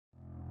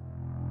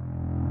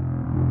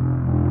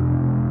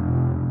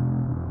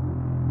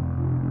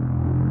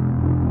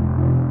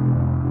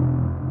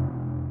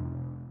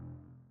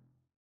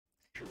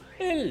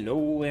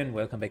Hello and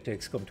welcome back to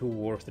Xcom2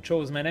 War of the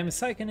Chosen. My name is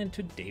Syken and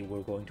today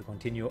we're going to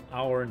continue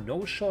our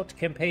no-shot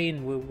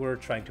campaign where we're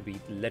trying to beat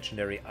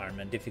Legendary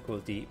Ironman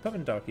difficulty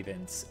permanent dark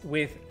events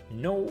with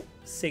no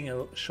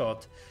single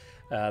shot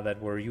that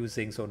we're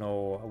using, so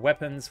no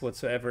weapons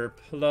whatsoever,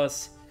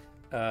 plus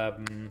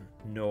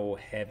no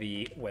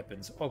heavy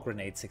weapons or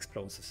grenades,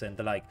 explosives and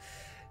the like.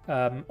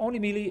 Only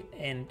melee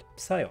and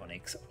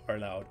psionics are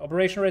allowed.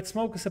 Operation Red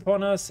Smoke is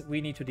upon us.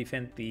 We need to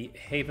defend the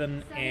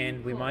Haven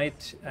and we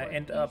might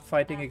end up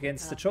fighting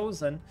against the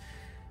Chosen,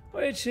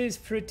 which is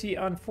pretty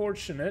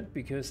unfortunate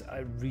because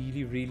I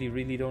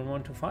really don't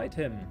want to fight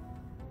him.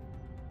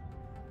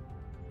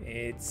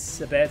 It's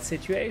a bad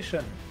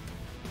situation.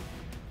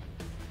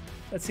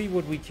 Let's see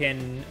what we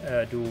can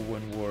do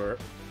when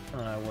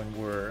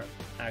we're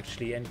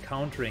actually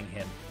encountering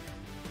him.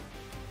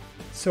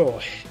 So,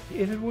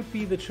 if it would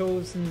be the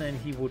Chosen, then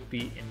he would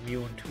be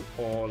immune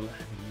to all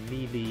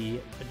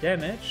melee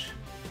damage.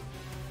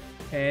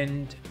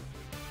 And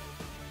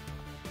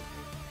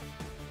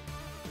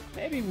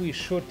maybe we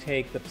should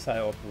take the Psi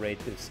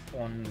Operatives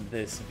on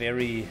this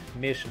very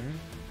mission,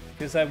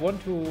 because I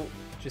want to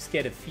just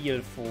get a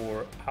feel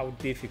for how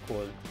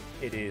difficult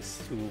it is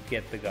to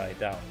get the guy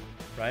down,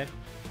 right?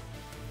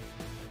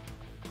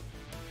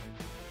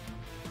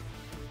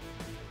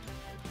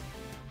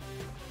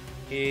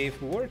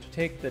 If we were to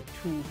take the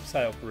two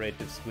Psi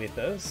Operatives with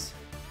us,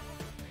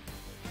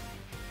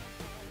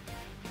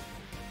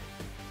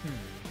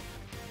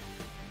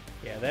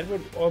 yeah, that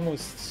would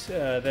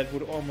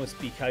almost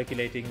be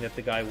calculating that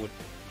the guy would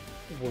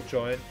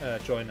join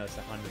us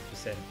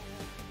 100%.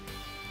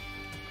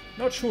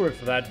 Not sure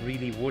if that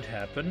really would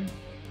happen,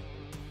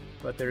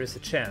 but there is a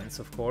chance,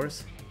 of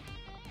course.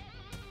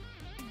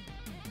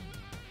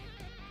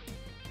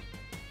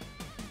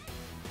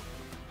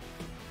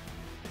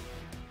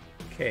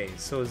 Okay,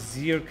 so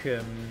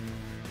Syken.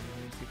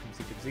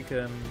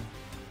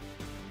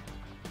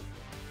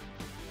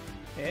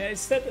 Yeah,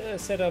 it's that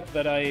setup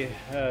that I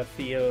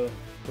feel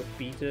could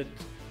beat it,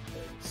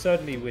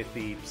 certainly with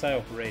the Psi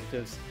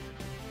Operatives,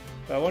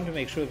 but I want to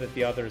make sure that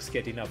the others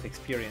get enough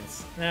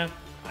experience. Now,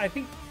 I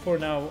think for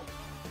now,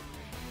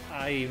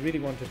 I really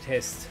want to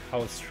test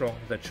how strong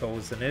the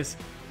Chosen is,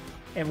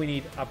 and we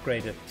need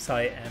upgraded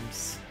Psi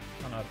Amps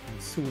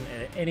soon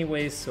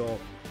anyway, so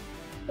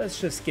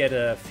let's just get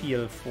a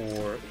feel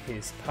for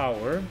his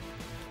power.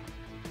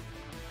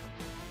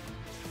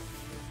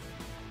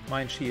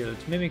 Mind Shield,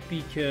 Mimic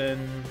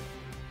Beacon.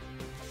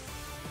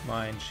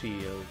 Mind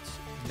Shield,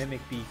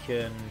 Mimic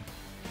Beacon.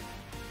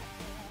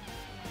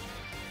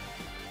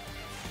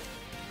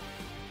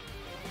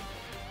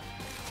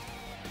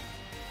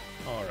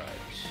 Alright.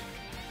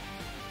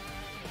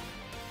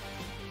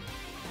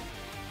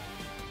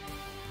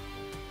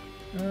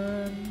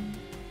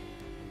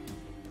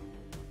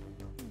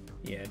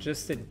 Yeah,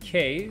 just in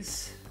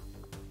case.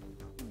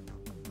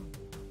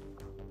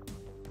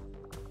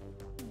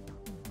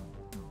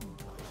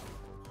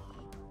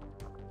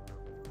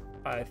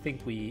 I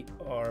think we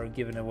are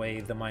giving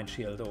away the Mind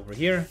Shield over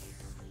here.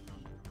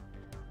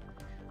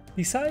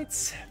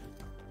 Besides,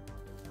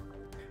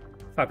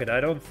 fuck it,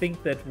 I don't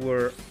think that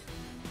we're...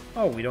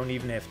 Oh, we don't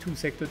even have two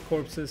sectored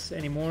corpses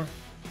anymore.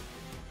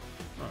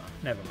 Oh,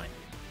 never mind.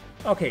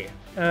 Okay,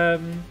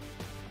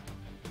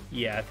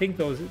 yeah, I think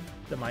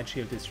the Mind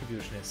Shield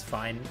distribution is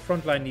fine.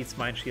 Frontline needs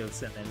Mind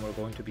Shields and then we're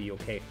going to be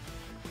okay.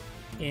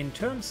 In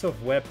terms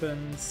of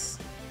weapons,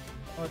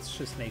 let's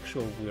just make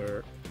sure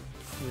we're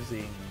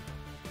using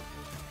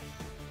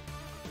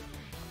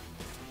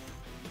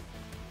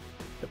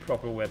the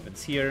proper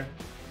weapons here.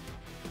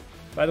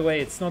 By the way,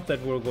 it's not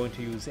that we're going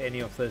to use any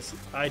of this.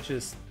 I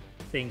just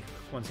think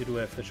once you do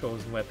have the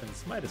Chosen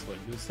weapons, might as well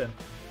use them.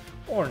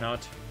 Or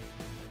not.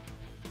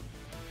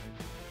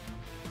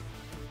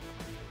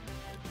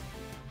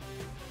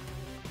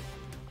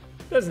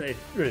 It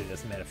really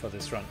doesn't matter for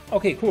this run.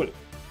 Okay, cool.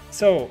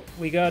 So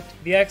we got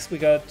the axe, we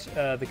got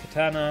the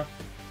katana,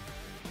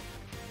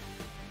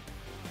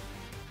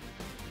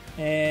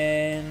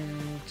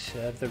 and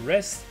the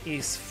rest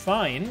is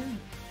fine.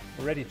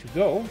 We're ready to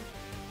go.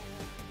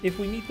 If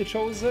we need the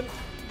Chosen,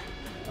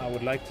 I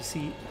would like to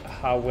see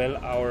how well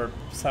our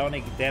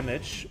psionic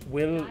damage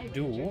will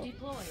do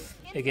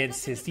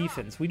against his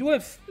defense. We do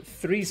have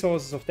three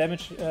sources of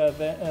damage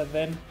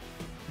then.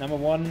 Number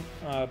one,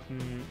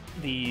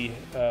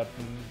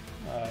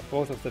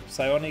 both of the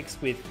psionics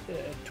with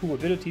two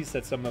abilities,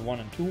 that's number 1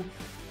 and 2,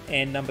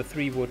 and number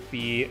 3 would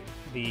be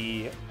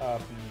the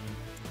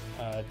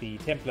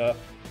Templar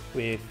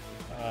with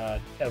a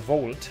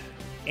Volt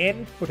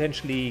and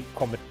potentially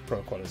Combat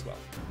Protocol as well.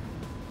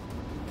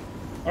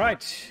 All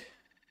right,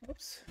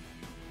 oops,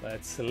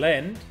 let's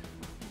land.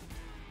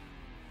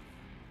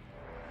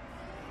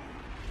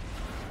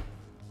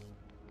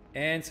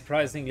 And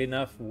surprisingly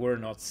enough, we're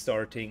not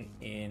starting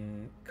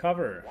in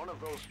cover. One of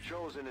those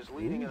Chosen is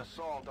leading an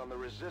assault on the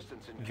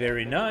resistance in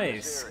very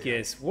nice.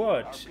 Guess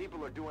what?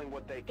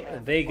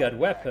 They got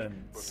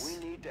weapons.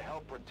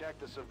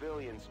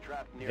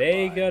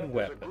 They got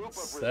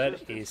weapons.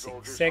 That is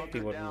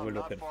exactly what we were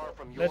looking for.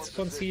 Let's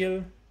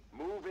conceal.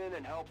 Move in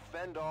and help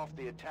fend off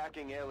the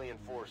attacking alien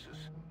forces.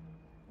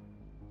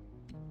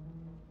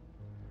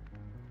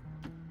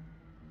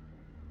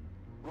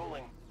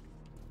 Rolling.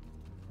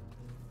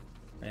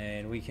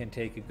 And we can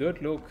take a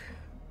good look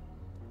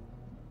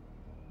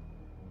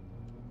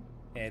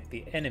at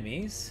the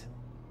enemies.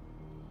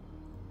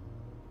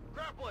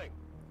 Grappling.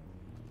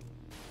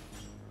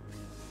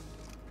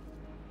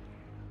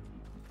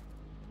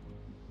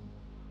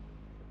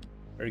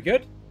 Very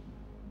good.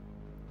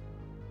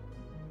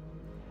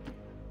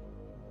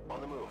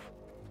 On the move.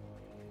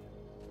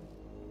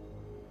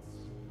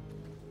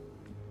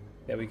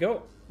 There we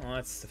go. Oh,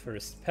 that's the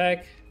first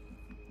pack.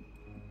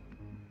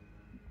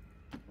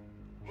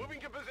 Moving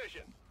to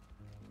position.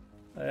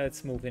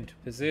 Let's move into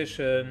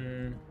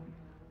position.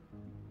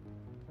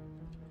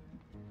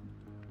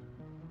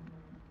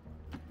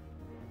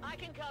 I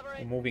can cover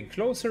We're it. moving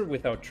closer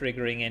without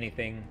triggering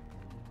anything.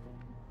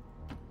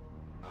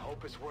 I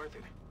hope it's worth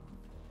it.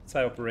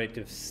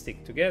 Psi-operatives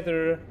stick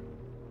together.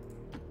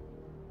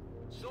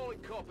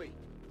 Solid copy.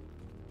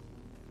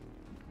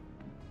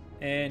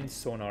 And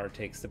sonar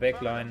takes the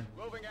back line.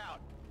 Moving out.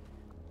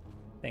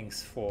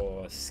 Thanks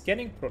for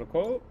scanning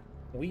protocol.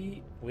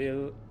 We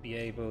will be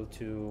able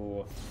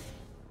to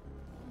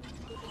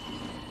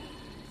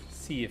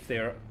see if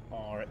there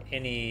are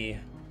any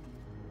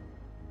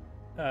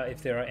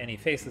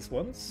faceless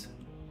ones.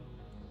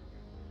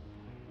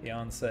 The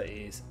answer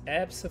is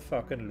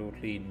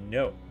abso-fucking-lutely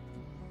no.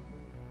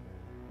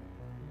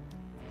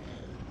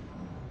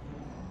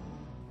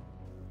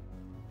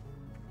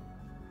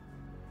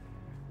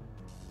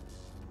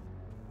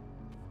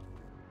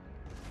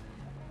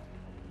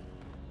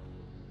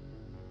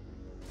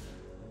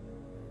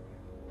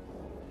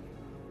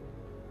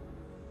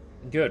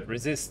 Good,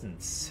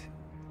 resistance.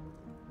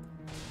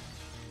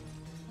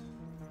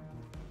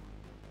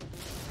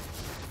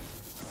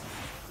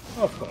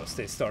 Of course,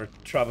 they start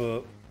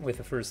trouble with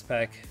the first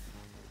pack.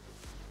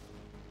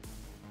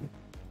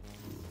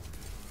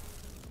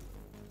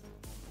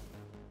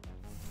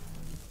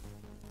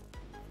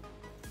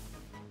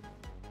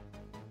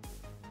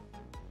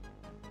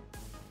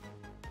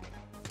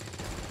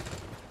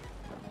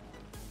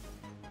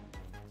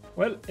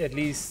 Well, at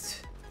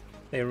least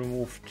they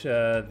removed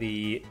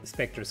the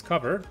Spectre's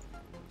cover.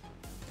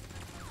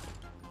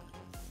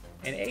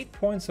 And 8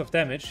 points of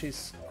damage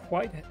is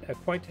quite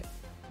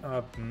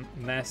a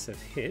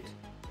massive hit.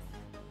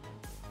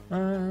 We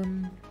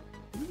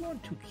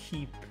want to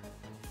keep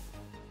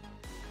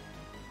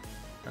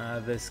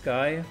this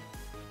guy.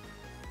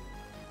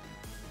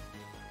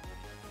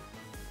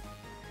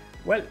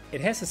 Well,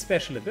 it has a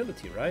special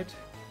ability, right?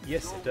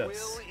 Yes, it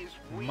does.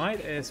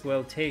 Might as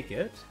well take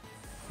it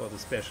for the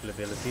special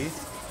ability.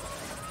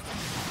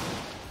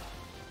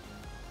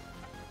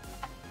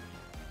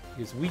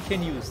 Because we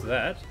can use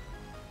that,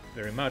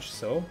 very much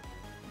so.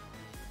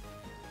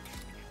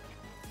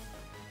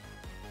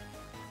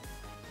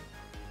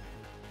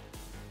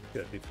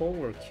 Good, before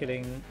we're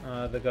killing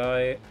the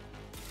guy,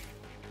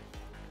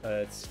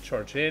 let's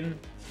charge in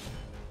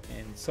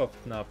and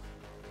soften up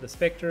the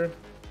Spectre.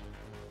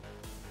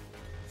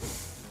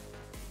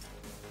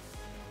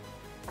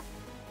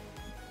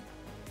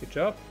 Good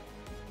job.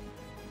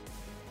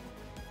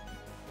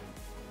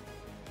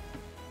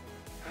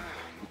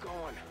 I'm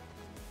going.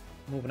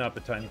 Moving up a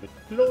tiny bit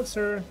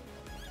closer.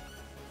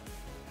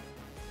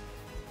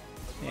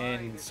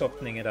 And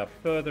softening it up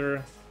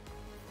further.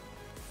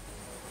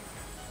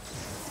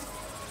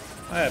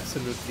 I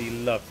absolutely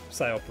love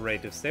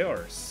psi-operatives. They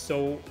are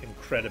so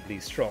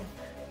incredibly strong.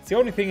 It's the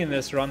only thing in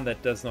this run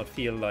that does not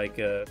feel like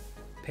a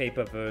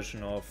paper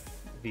version of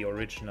the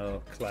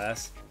original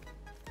class.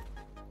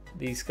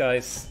 These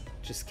guys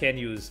just can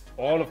use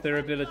all of their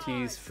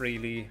abilities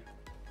freely,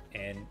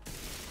 and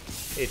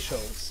it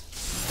shows.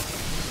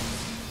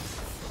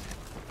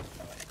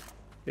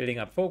 Building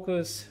up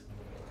focus.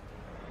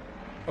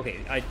 Okay,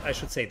 I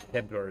should say the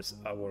Templars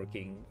are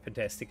working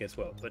fantastic as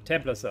well. But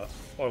Templars are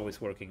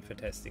always working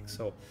fantastic,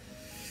 so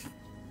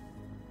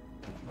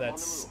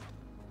that's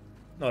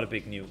not a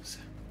big news.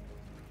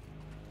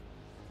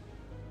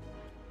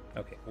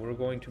 Okay, we're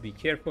going to be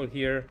careful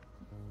here.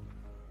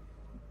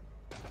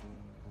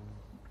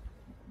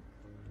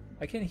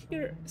 I can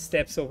hear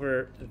steps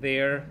over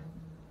there.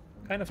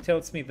 Kind of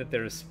tells me that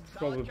there's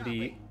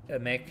probably a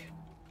mech.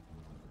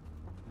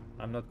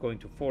 I'm not going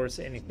to force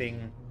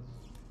anything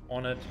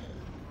on it.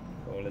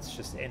 So let's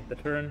just end the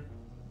turn.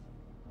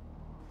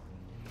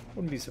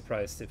 Wouldn't be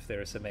surprised if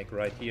there's a mech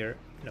right here.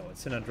 No,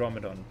 it's an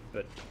Andromedon,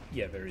 but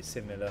yeah, very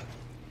similar.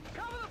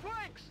 Cover the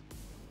flanks.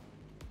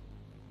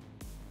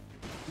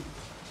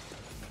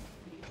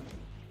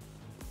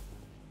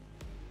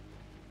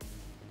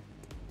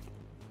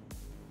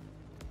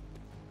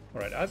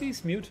 Alright, are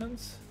these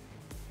mutants?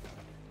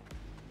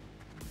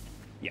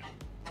 Yeah.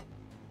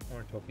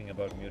 We're talking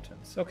about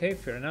mutants. Okay,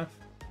 fair enough.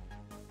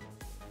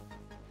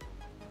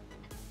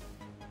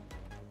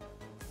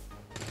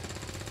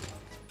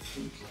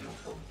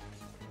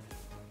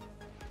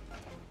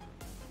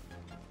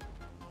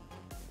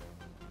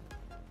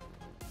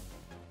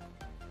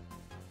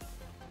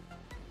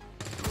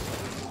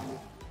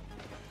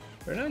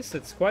 Very nice,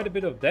 that's quite a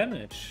bit of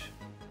damage.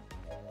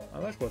 I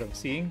like what I'm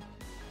seeing.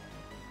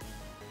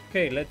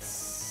 Okay,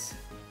 let's...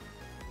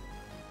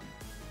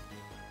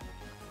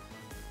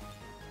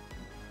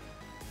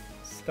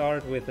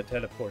 start with the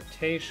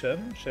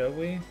teleportation, shall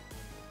we?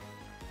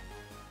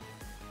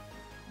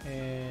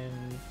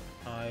 And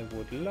I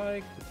would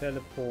like to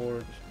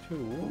teleport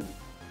to...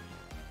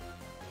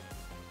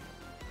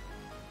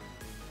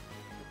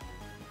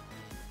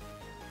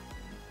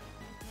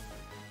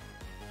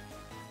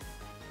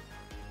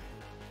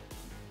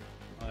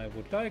 I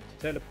would like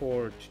to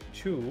teleport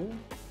to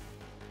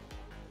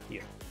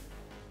here.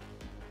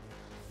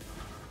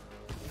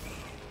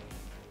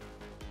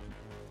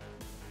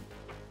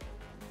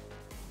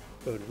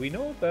 Good, we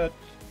know that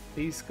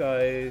these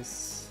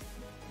guys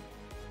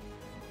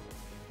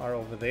are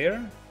over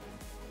there.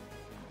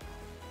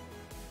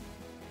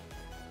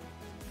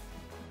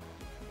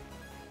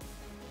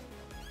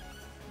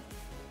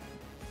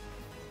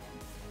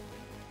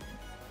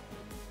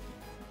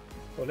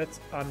 So let's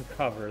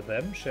uncover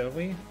them, shall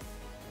we?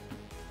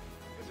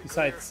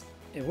 Besides,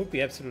 it would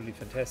be absolutely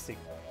fantastic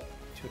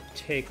to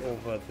take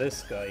over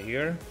this guy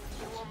here.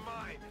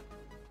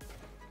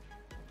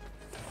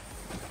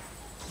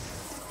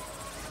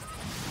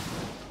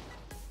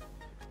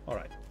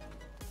 Alright.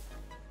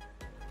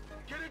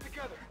 Get it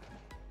together.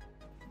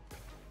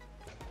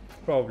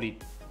 Probably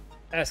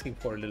asking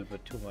for a little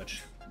bit too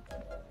much.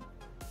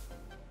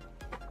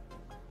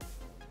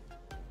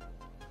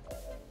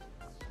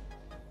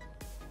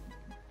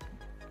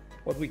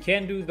 What we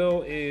can do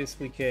though is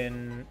we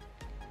can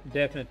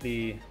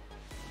definitely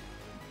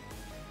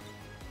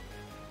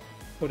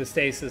put a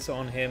stasis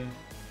on him.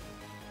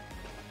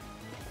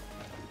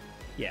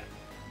 Yeah.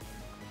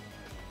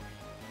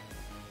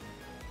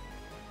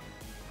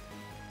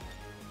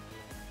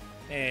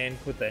 And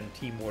put then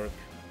teamwork.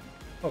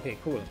 Okay,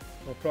 cool.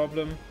 No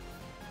problem.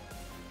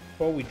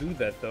 Before we do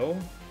that though,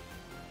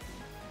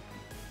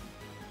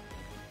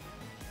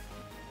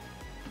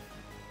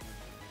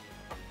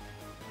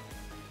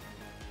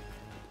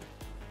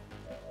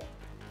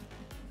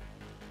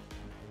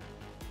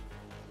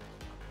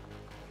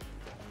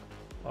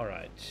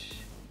 alright,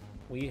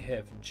 we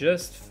have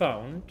just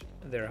found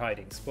their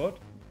hiding spot.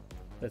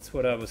 That's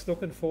what I was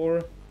looking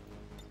for.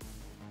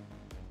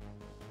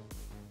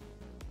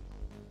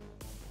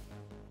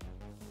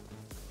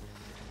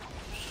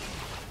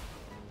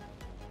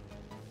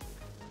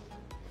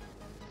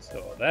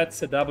 So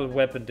that's a double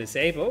weapon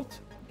disabled,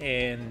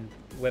 and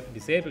weapon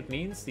disabled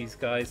means these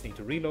guys need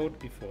to reload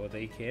before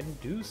they can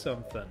do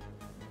something.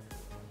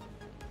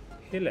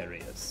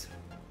 Hilarious.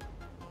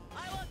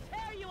 I will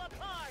tear you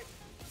apart.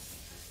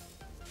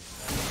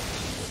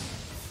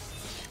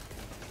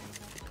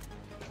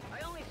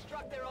 I only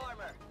struck their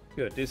armor.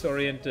 Good,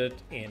 disoriented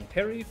and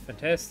parry,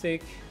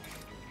 fantastic.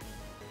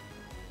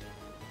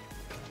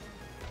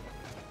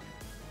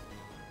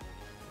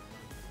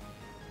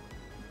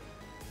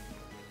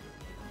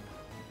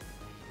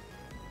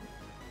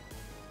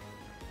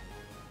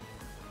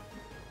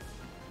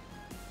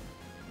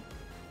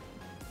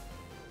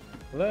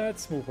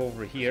 Let's move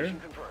over here. Mission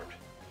confirmed.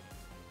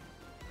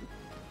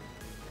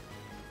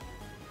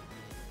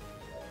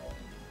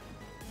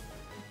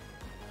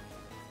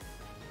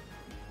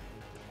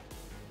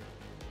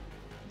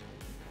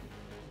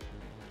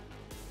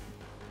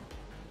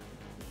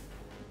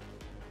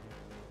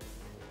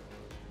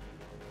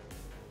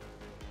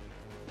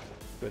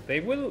 Good, they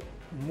will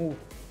move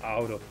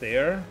out of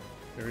there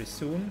very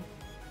soon.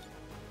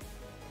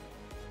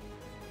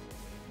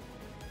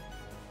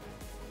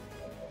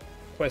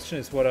 Question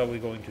is, what are we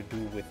going to do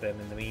with them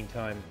in the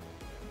meantime?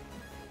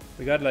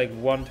 We got like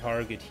one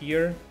target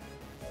here,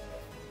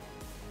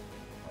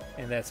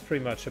 and that's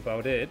pretty much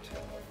about it.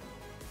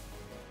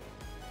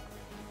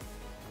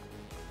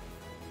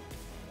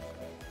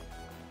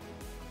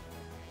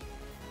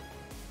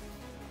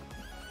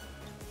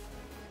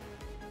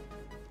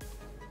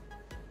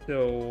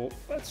 So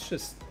let's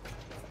just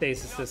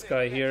stasis this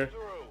guy here,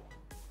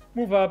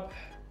 move up,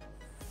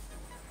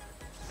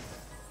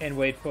 and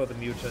wait for the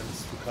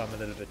mutants to come a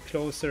little bit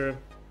closer.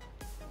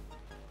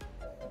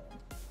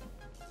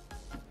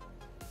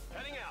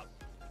 Heading out.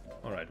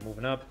 Alright,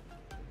 moving up.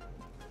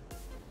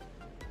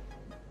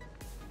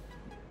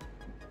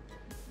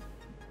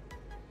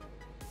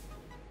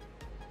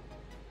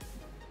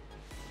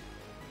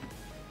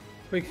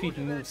 Quick Feet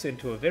moves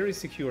into a very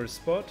secure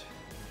spot,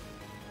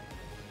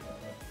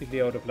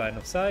 completely out of line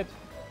of sight.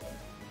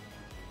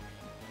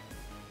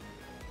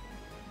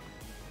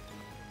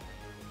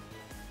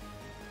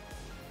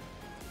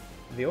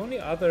 The only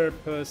other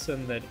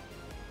person that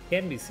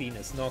can be seen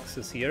is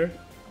Noxus here.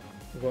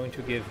 We're going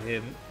to give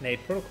him Nade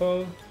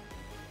Protocol.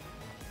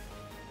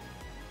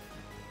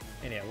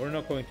 And yeah, we're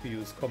not going to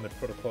use Comet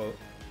Protocol.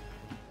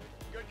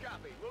 Good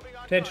copy. Moving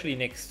on. Potentially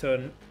next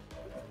turn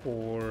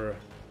for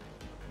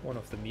one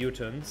of the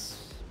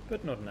mutants,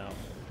 but not now.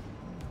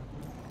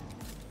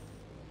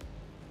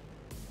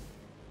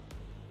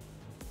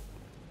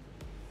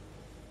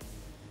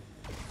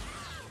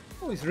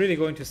 Oh, he's really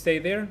going to stay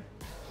there?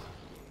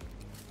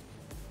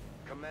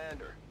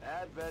 Commander,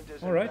 Advent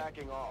isn't All right.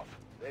 backing off.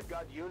 They've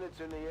got units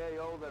in the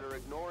AO that are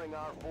ignoring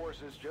our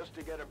forces just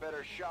to get a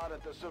better shot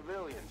at the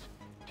civilians.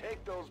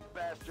 Take those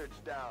bastards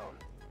down.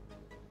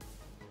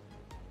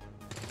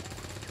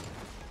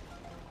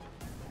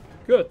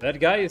 Good, that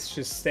guy is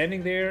just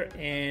standing there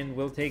and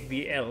will take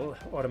the L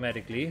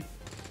automatically.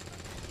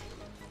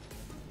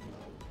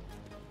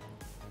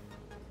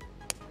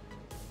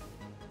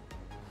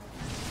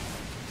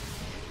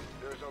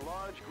 There's a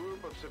large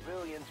group of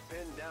civilians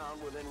pinned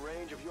down within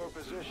range of your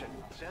position.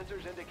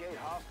 Sensors indicate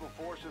hostile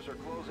forces are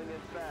closing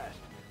in fast.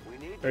 We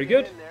need to Very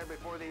get good. in there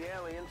before the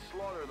aliens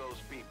slaughter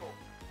those people.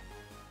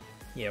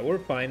 Yeah, we're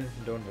fine,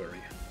 don't worry.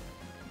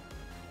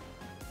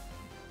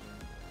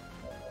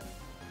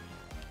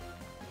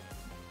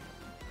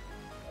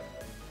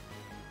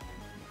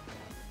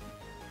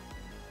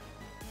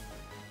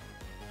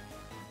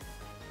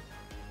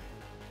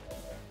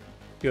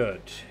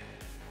 Good.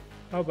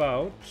 How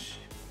about...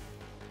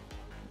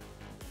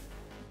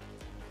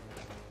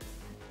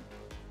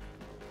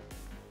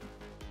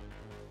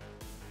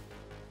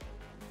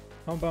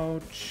 How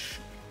about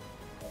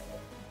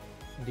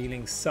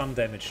dealing some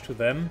damage to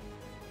them?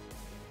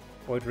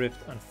 Void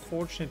Rift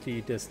unfortunately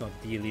does not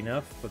deal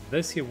enough, but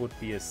this here would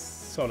be a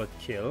solid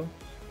kill.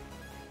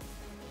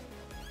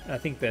 I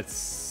think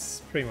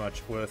that's pretty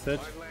much worth it.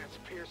 My lance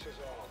pierces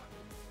all.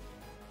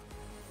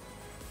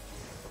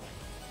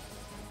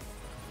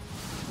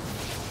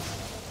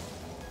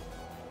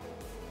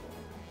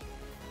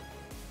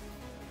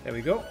 There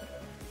we go.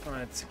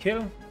 That's a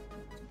kill.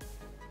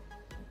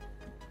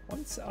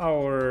 Once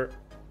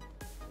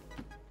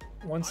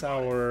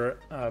our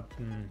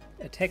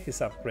attack is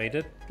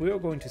upgraded, we are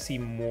going to see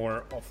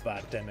more of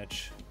that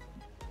damage.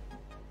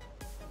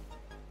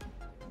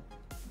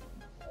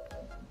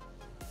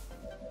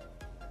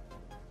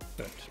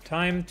 Good.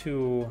 Time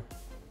to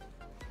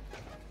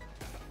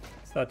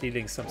start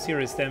dealing some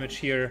serious damage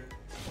here.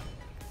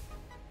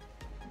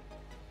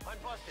 I'm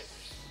busted.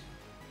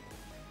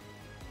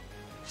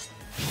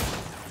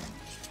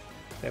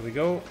 There we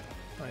go.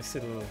 Nice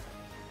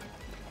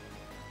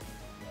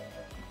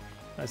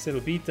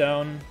little beat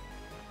down.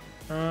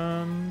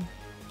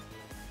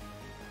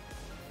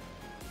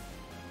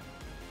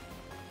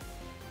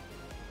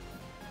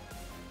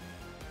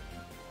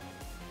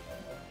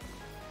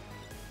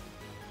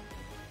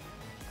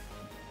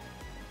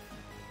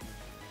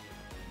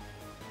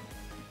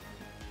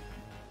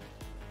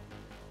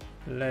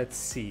 Let's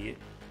see.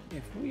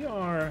 If we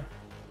were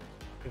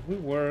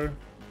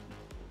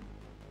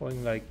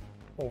going like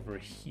over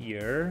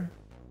here.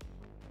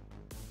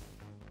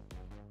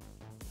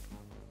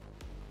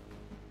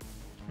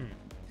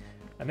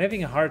 I'm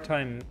having a hard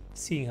time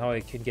seeing how I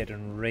can get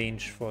in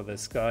range for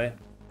this guy.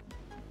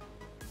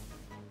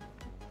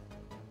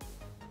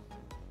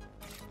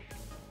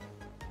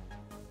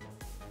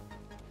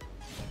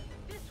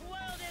 This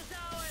world is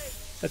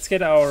ours. Let's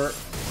get our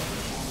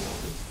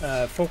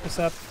focus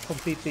up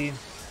completely.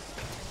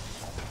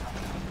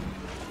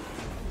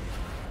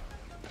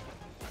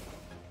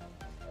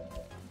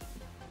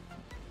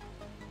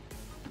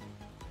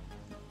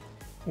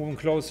 Moving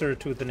closer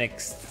to the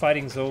next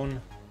fighting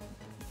zone.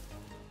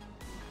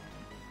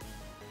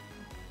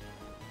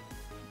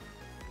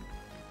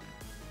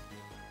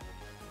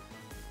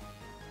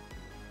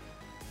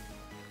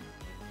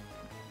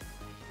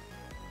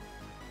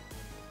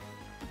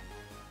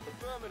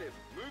 Affirmative.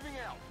 Moving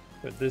out.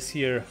 But this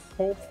here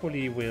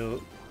hopefully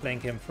will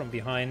flank him from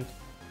behind.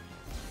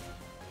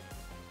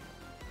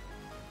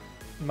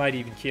 Might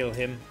even kill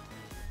him.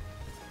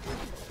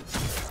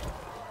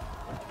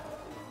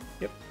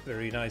 Yep,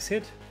 very nice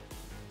hit.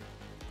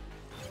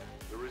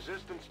 The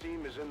resistance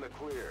team is in the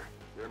clear.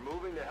 They're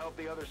moving to help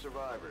the other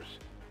survivors.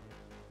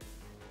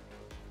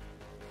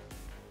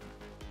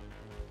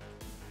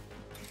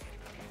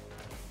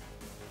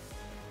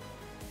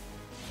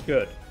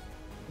 Good.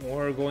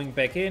 We're going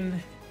back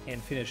in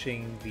and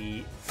finishing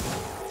the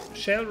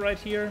shell right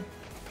here.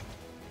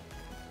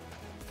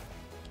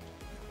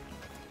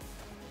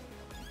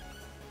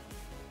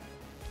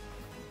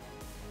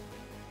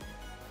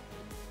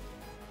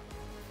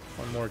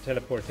 One more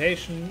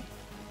teleportation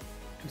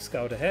to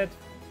scout ahead.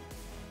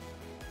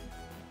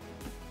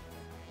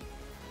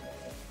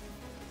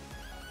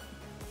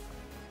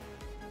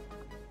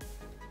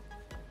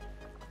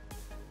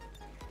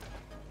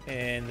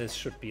 And this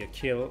should be a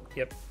kill.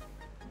 Yep.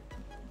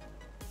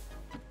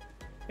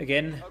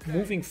 Again,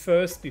 moving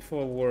first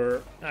before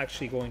we're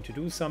actually going to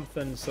do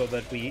something, so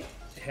that we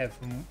have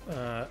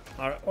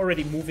are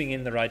already moving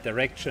in the right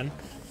direction.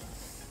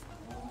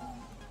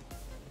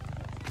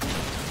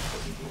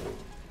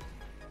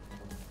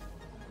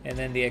 And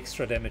then the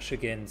extra damage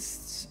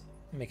against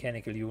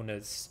mechanical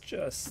units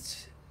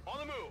just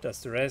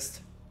does the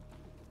rest.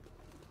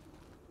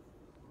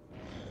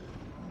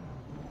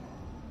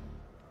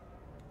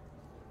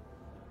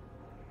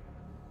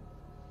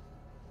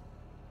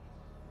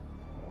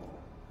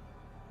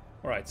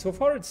 Alright, so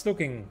far it's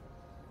looking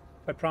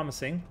quite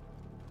promising.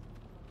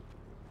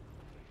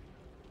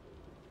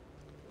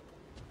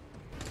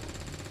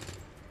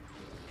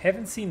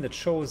 Haven't seen the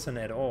Chosen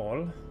at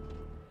all.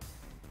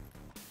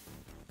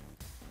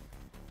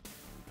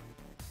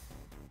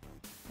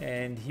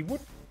 and he would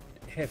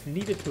have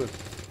needed to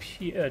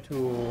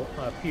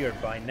appear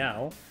by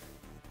now.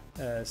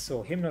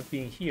 So him not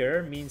being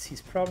here means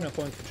he's probably not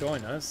going to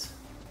join us,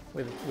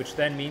 which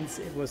then means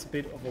it was a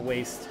bit of a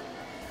waste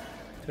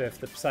to have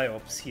the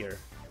psyops here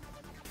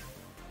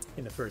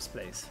in the first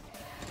place.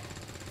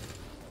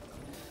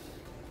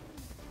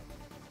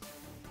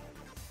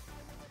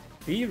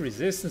 The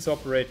resistance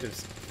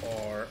operatives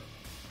are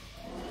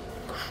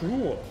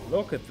cruel.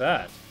 Look at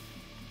that.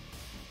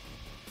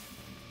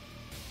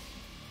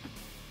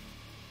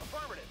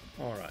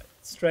 Alright,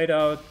 straight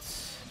out.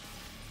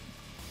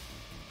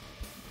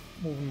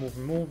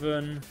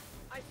 Moving.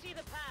 I see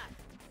the path.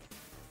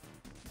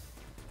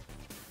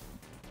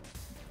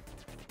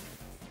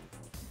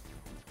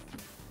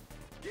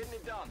 Getting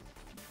it done.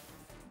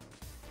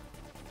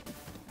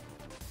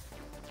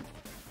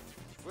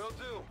 Will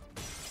do.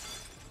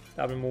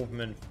 Double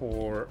movement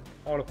for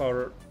all of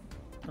our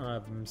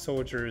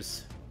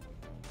soldiers.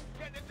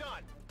 Getting it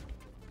done.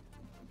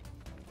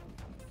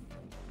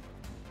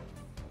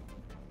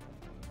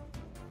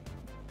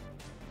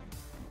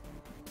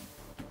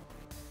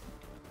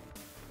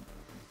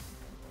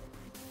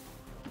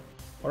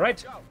 All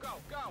right. Go, go,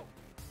 go.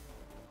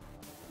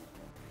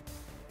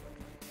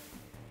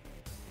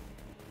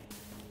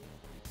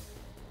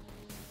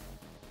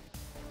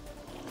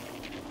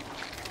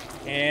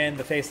 And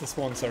the faceless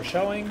ones are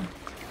showing.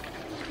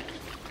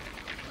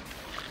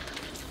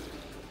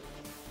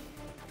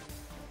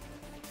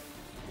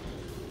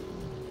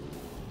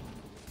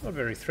 Not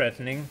very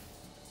threatening.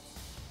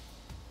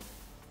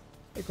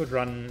 They could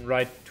run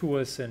right to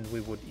us and we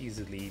would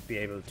easily be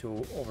able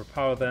to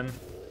overpower them.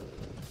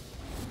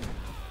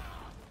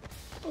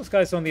 Those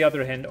guys, on the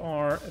other hand,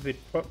 are a bit...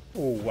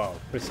 Oh, wow.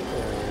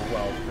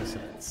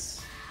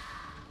 Chryssalids.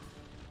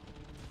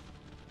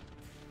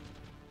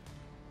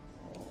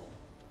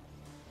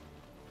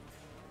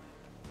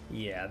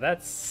 Yeah,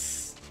 that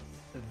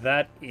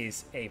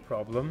is a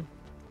problem.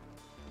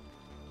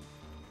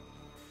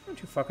 Don't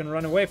you fucking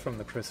run away from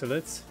the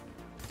chrysalids.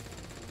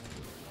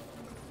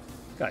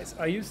 Guys,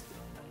 I used...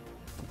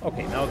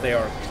 Okay, now they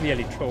are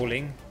clearly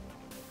trolling.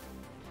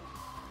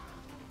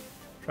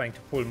 Trying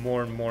to pull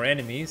more and more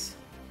enemies.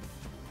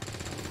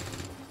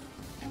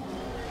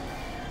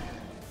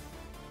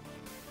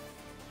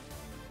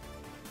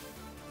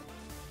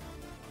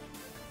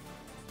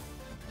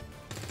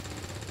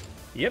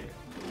 Yep,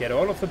 get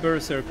all of the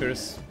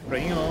berserkers.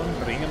 Bring them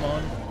on, bring them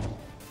on.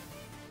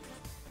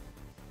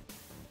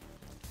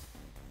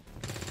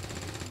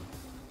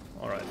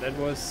 Alright, that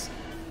was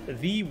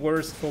the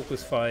worst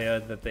focus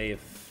fire that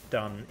they've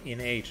done in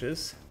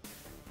ages.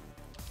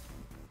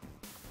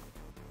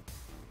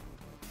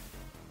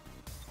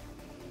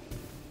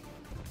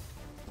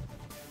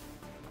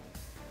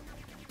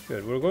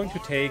 Good, we're going to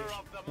take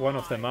one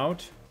of them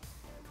out,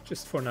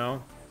 just for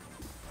now.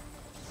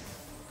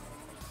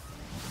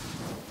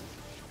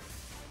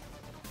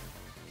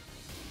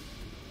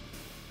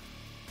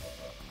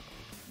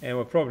 And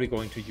we're probably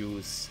going to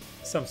use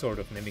some sort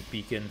of mimic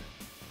beacon.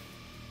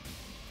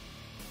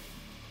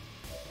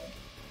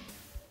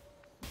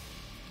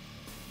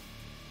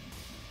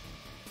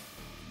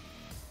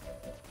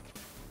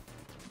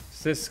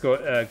 This is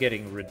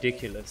getting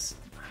ridiculous.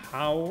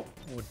 How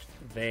would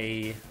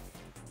they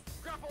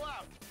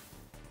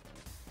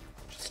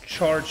just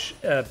charge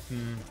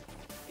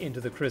into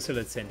the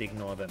chrysalids and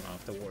ignore them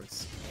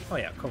afterwards? Oh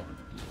yeah, come on.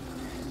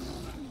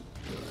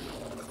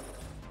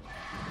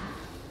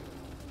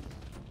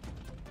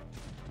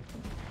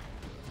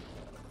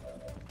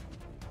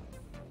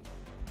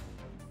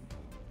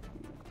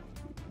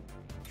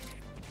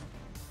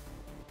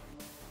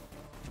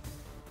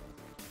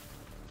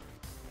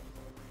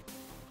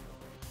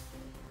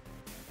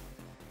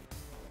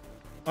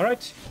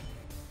 Alright.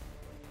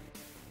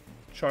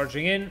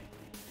 Charging in.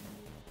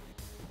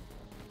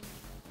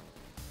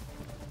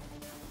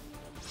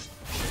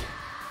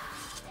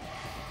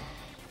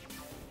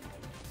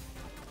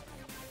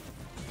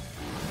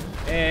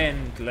 And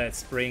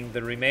let's bring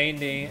the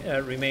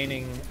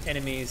remaining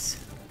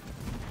enemies.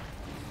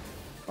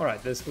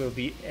 Alright, this will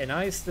be a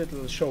nice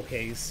little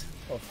showcase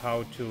of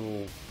how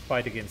to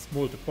fight against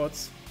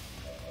multipods.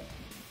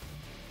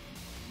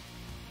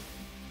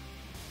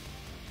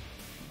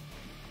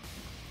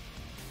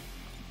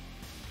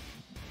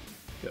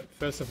 Good.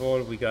 First of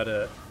all, we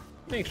gotta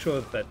make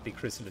sure that the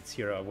chrysalids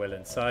here are well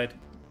inside.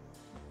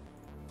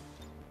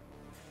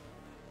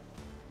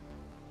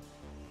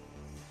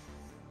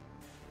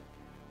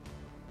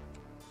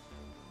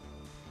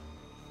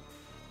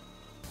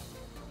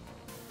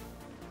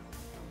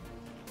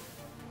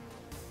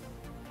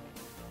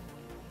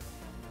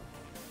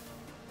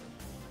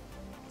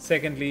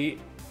 Secondly,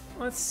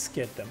 let's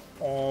get them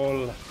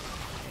all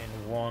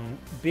in one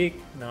big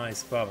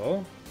nice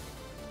bubble.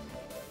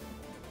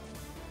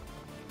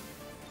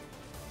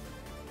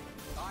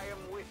 I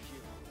am with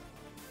you.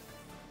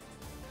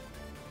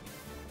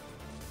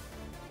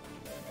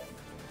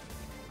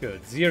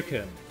 Good,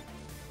 Syken.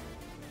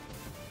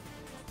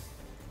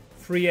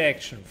 Free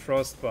action,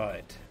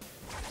 frostbite.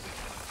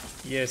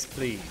 Yes,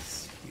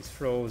 please. He's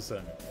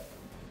frozen.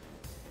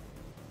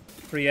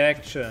 free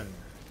action.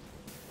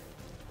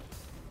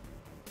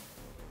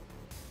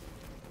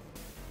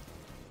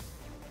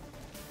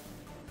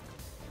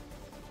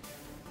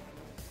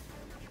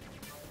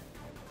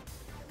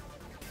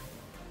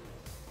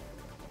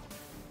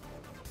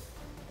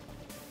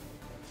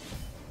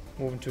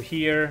 Moving to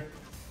here.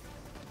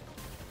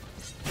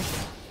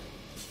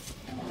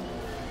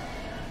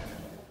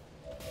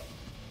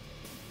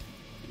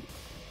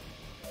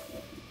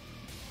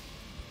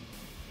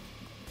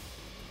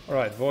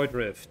 Alright, Void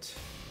Rift.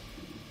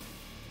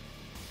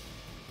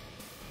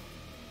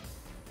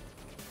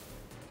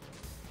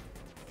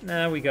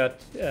 Now we got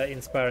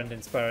Inspire, and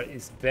Inspire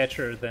is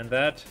better than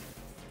that.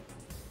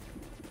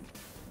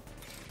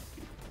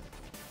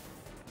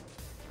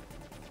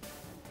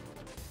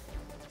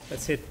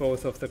 Let's hit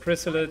both of the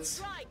chrysalids.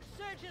 Strike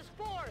surges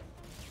forth.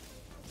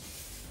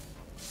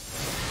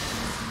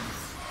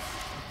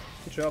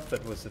 Good job,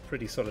 that was a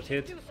pretty solid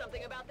hit. Do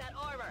something about that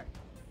armor.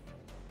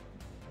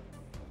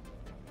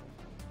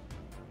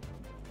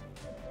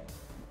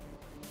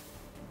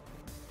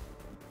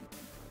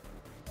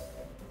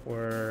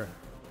 We're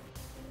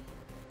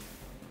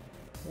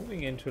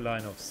moving into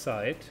line of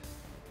sight,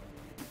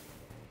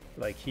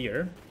 like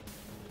here.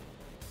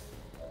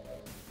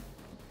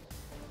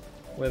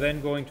 We're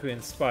then going to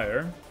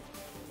Inspire.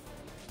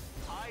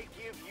 I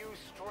give you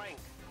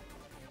strength.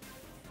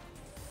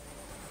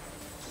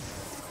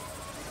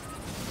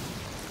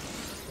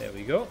 There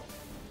we go.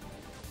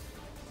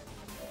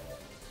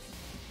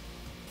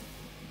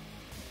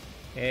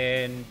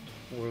 And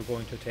we're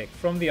going to take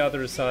from the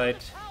other side.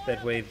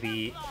 That way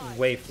the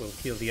wave will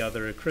kill the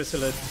other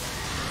chrysalid.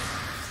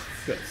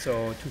 Good,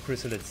 so 2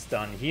 chrysalids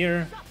done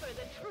here. Suffer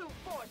the true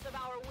force of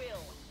our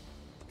will.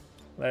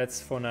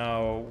 Let's for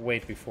now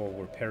wait before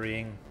we're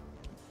parrying.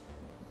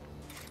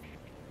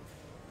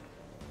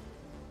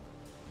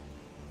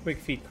 Quick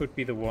Feet could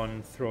be the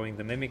one throwing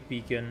the Mimic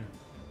Beacon.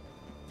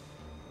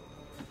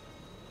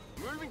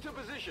 Moving to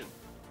position.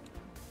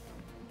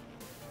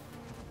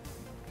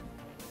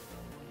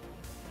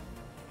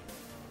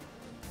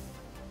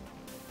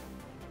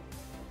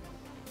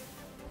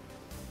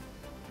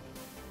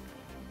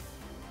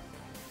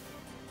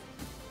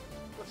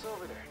 What's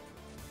over there?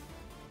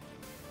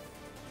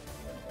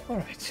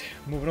 Alright,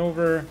 moving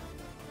over.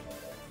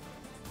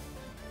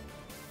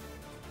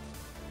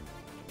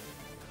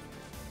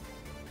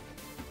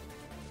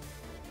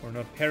 We're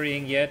not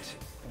parrying yet,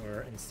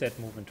 we're instead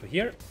moving to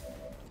here.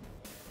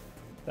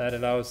 That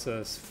allows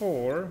us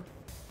for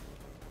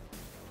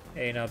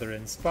another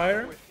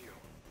Inspire. With you.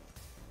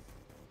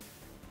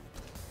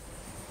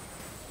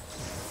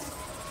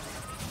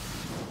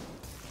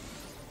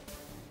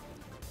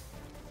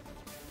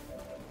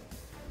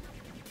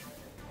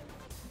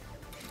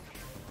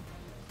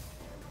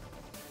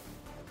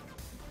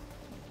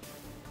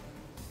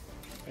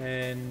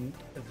 And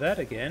that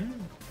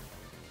again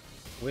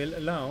will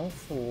allow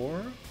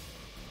for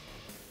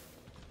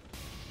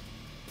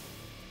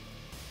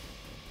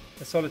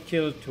a solid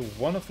kill to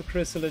one of the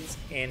chrysalids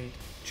and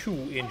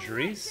 2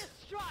 injuries.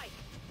 Strike.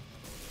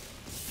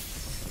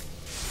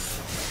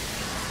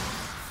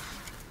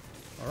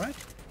 Alright.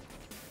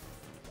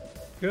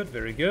 Good,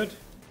 very good.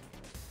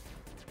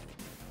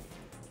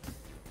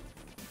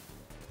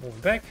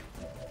 Moving back.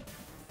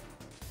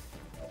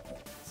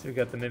 So we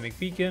got the Mimic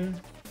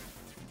Beacon.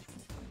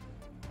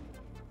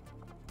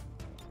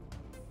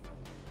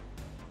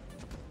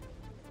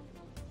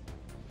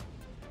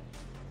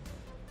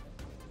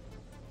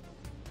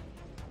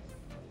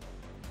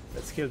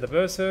 Let's kill the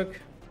Berserk.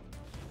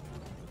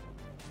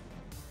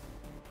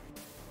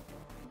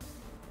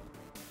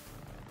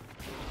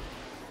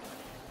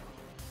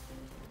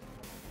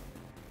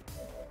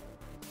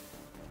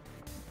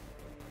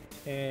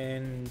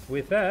 And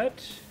with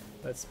that,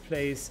 let's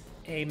place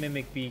a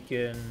Mimic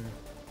Beacon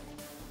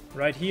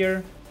right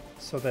here,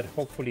 so that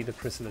hopefully the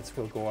chrysalids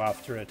will go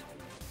after it.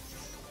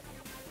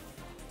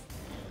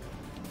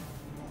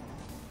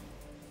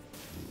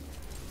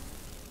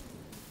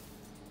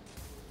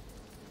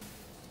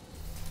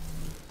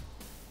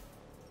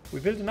 We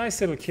built a nice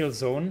little kill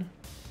zone,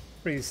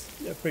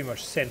 pretty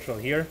much central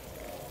here.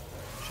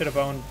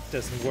 Shadowbound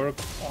doesn't work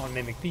on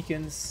Mimic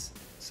Beacons,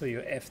 so you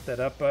effed that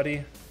up,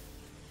 buddy.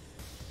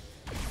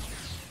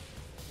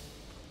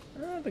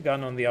 The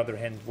gun, on the other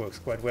hand, works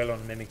quite well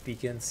on Mimic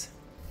Beacons.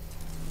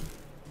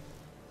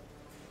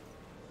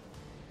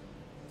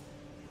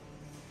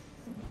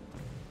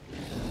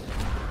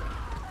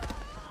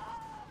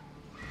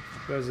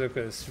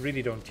 Berserkers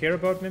really don't care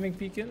about Mimic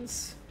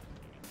Beacons.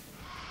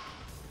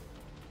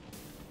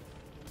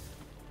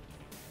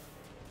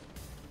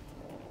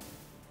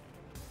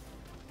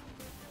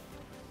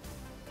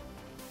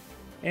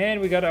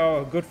 And we got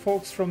our good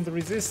folks from the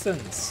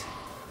Resistance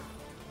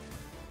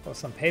for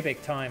some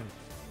payback time.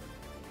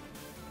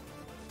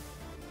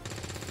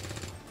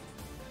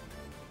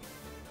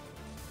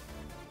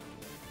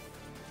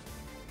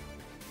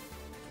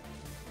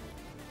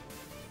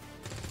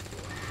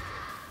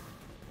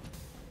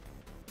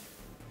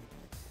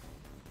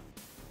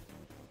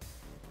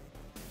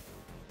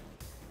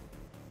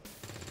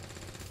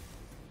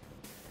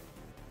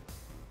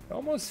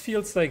 Almost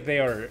feels like they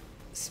are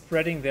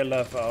spreading their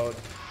love out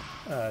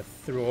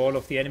through all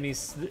of the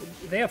enemies.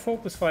 They are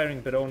focus firing,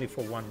 but only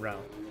for one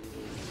round.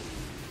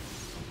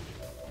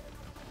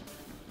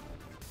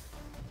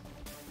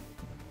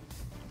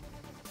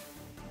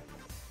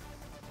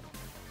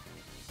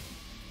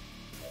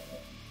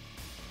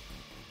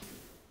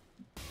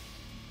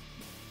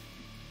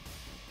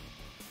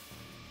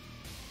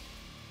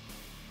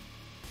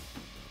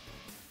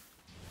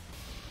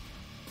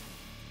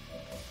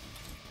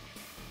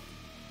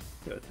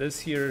 Good. This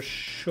here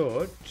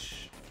should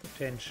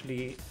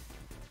potentially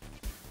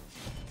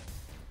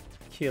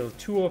kill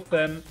 2 of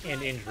them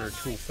and injure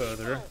 2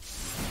 further.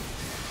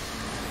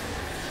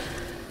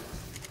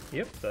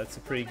 Yep, that's a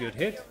pretty good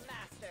hit.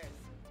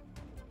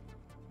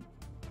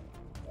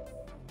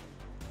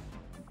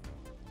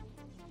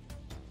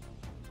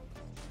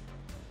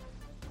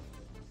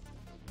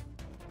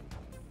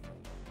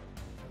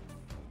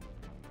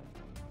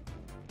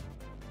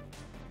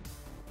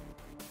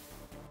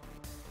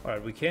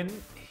 Alright, we can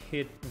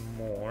hit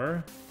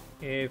more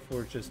if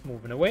we're just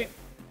moving away,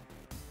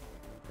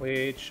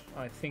 which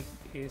I think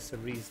is a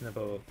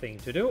reasonable thing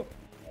to do.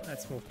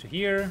 Let's move to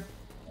here.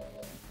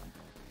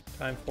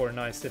 Time for a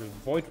nice little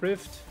void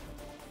rift.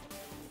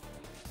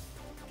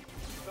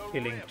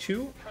 Killing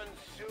 2.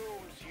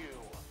 Consumes you.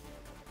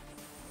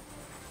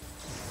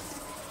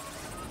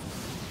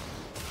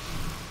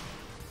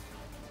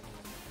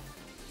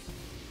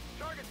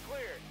 Target's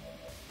cleared.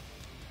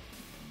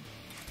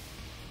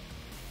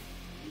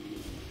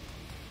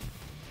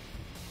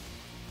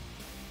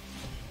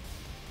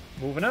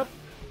 Moving up,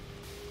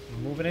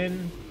 moving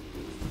in,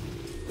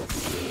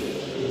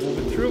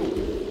 moving through,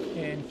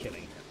 and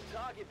killing.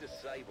 Target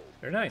disabled.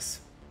 Very nice.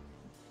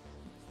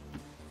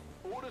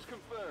 Orders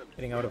confirmed.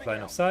 Getting out of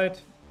line of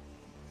sight.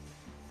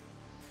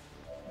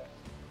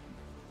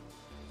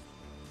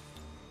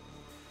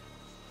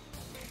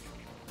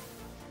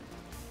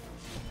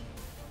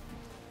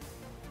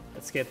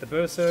 Let's get the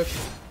Berserk.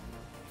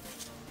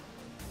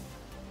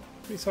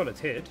 Pretty solid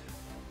hit.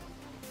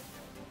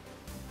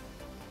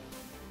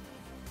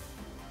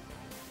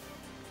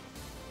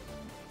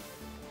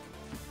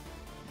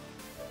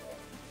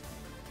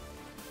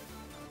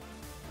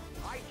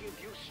 I give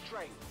you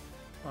strength.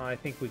 I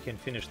think we can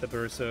finish the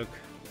Berserk.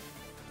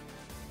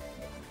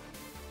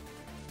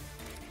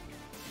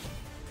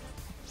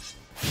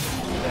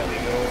 There we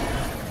go.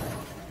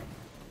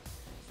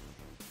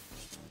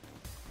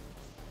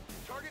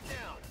 Target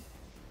down.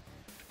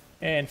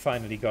 And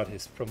finally got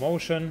his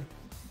promotion.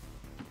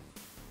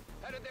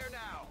 Headed there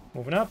now.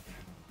 Moving up,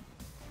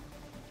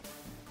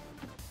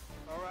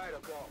 All right,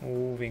 I'll go.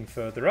 moving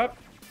further up.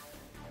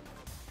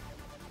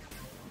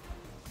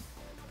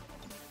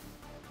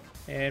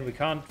 And we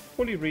can't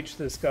fully reach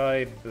this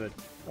guy, but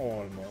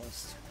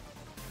almost.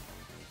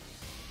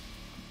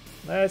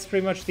 That's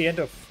pretty much the end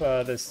of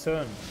this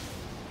turn.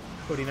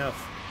 Good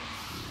enough.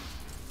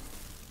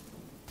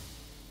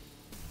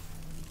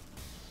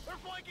 They're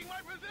flanking my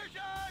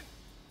position.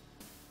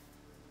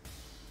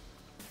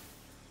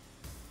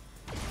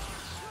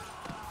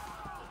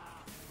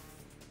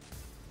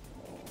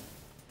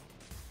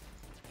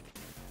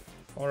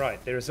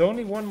 Alright, there's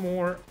only one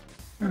more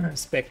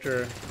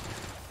Spectre.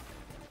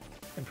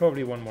 And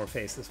probably one more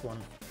faceless one.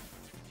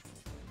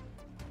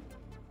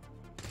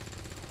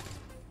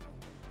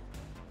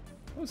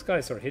 Those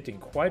guys are hitting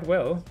quite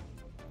well.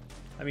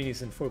 I mean,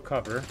 he's in full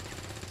cover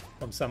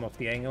from some of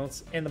the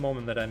angles. And the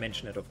moment that I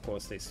mention it, of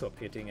course, they stop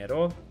hitting at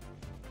all.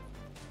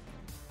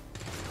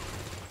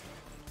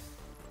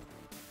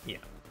 Yeah.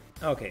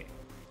 Okay.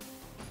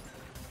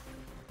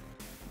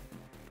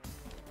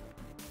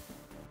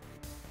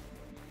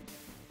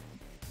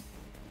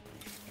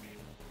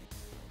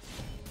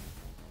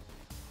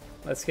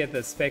 Let's get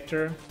the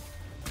Spectre.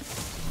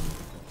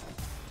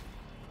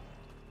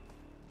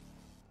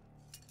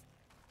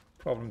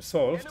 Problem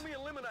solved. Enemy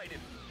eliminated.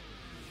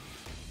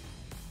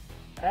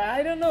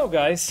 I don't know,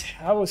 guys.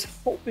 I was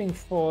hoping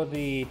for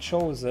the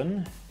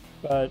Chosen,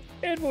 but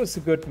it was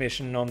a good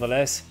mission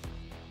nonetheless.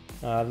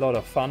 A lot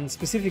of fun.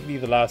 Specifically,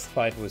 the last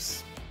fight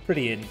was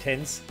pretty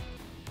intense.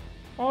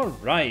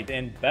 Alright,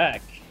 and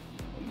back.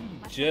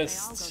 We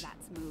just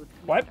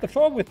wiped the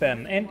floor with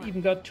them and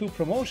even got 2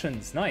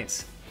 promotions.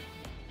 Nice.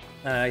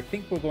 I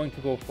think we're going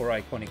to go for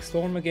Iconic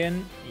Storm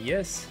again.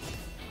 Yes.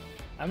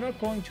 I'm not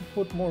going to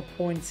put more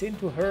points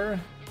into her.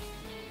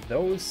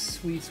 Those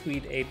sweet,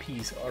 sweet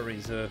APs are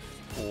reserved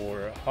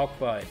for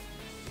Hawkbite.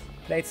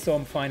 Blade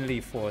Storm finally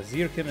for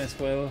Syken as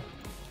well.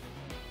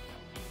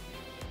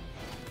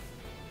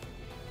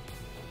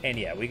 And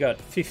yeah, we got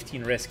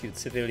 15 rescued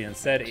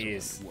civilians. That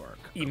is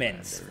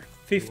immense.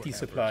 50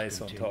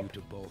 supplies on top.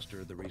 To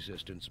bolster the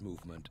resistance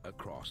movement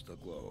across the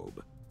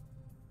globe.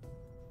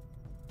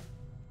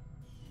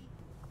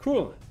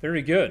 Cool,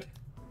 very good.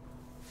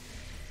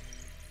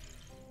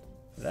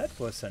 That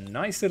was a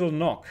nice little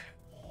knock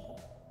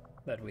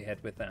that we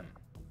had with them.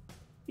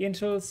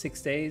 Intel,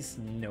 6 days,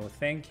 no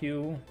thank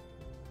you.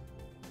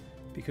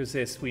 Because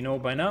as we know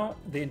by now,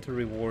 the Intel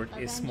reward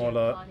is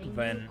smaller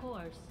than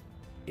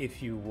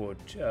if you would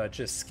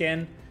just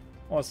scan.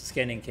 Also,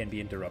 scanning can be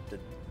interrupted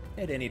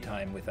at any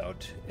time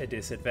without a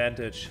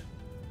disadvantage.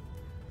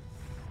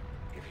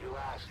 If you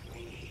ask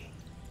me,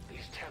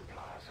 these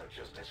Templars are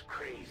just as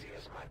crazy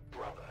as my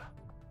brother.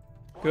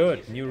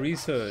 Good, new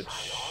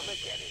research.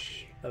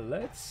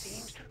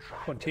 Let's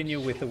continue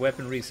with the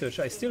weapon research.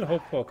 I still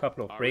hope for a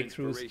couple of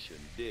breakthroughs.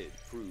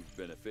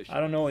 I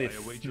don't know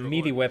if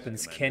melee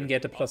weapons can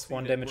get a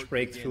 +1 damage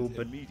breakthrough,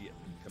 but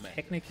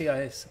technically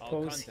I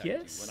suppose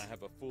yes. When I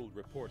have a full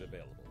report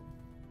available.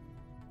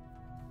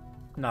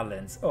 Null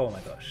lens. Oh my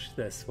gosh,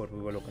 that's what we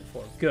were looking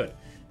for. Good,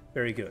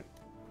 very good.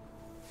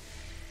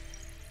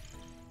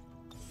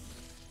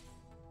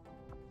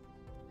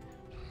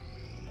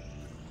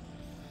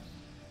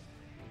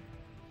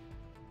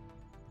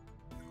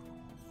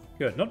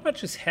 Good. Not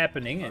much is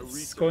happening.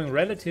 It's going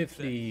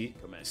relatively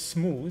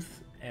smooth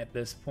at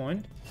this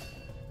point,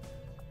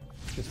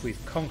 because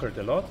we've conquered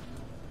a lot.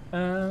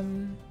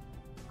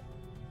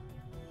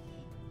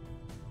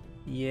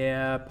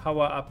 Yeah,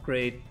 power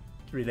upgrade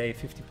relay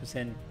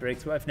 50%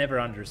 breakthrough. I've never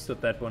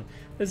understood that one.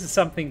 This is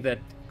something that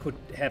could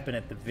happen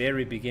at the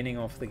very beginning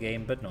of the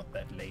game, but not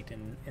that late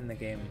in the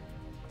game.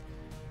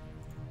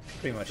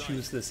 Pretty much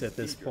useless at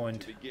this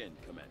point.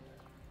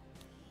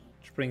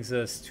 Which brings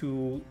us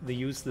to the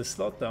useless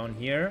slot down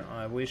here.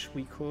 I wish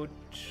we could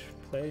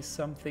place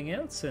something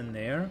else in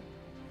there.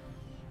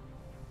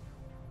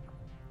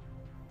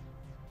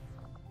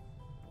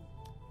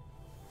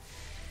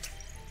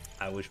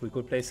 I wish we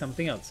could place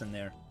something else in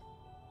there.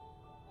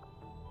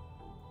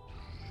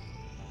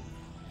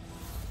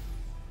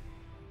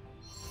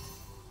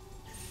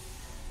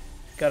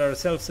 Got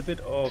ourselves a bit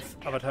of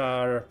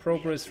avatar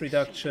progress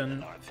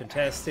reduction.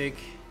 Fantastic.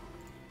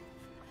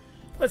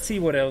 Let's see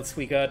what else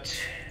we got.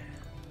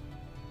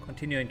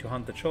 Continuing to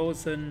hunt the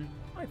Chosen.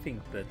 I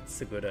think that's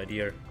a good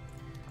idea.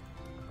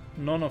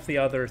 None of the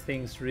other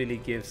things really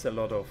gives a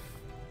lot of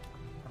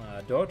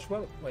dodge.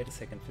 Well, wait a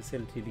second.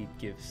 Facility lead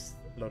gives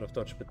a lot of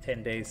dodge, but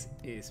 10 days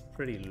is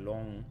pretty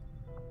long.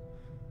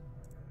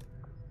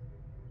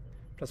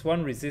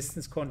 +1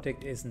 resistance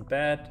contact isn't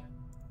bad,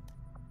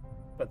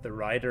 but the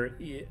Rider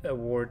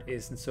award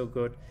isn't so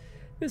good.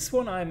 This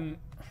one I'm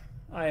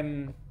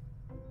having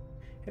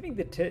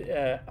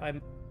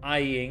I'm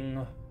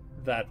eyeing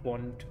that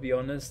one, to be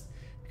honest,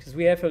 because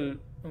we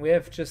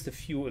have just a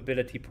few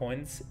ability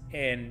points,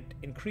 and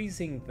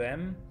increasing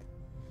them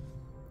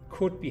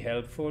could be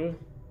helpful.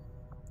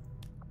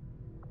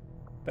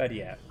 But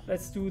yeah,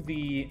 let's do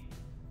the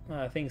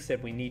things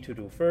that we need to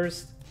do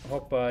first.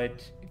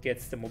 Hawkbite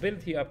gets the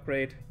mobility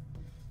upgrade.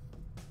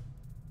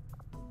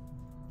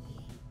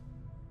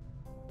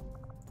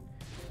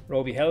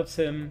 Roby helps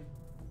him,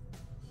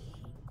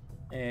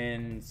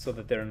 and so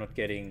that they're not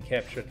getting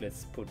captured,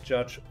 let's put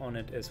Judge on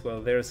it as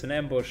well. There's an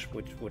ambush,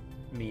 which would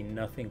mean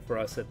nothing for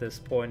us at this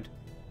point,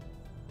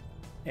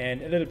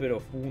 and a little bit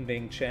of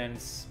wounding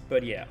chance,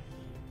 but yeah.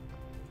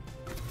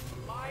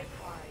 My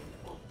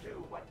kind will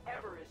do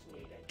whatever is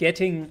needed.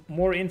 Getting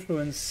more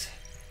influence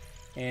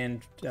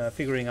and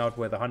figuring out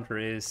where the hunter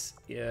is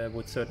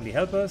would certainly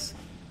help us.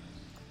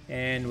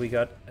 And we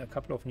got a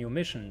couple of new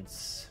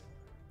missions.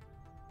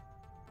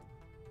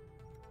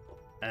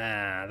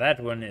 Ah, that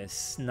one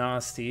is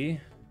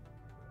nasty.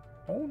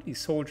 Only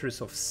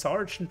soldiers of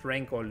sergeant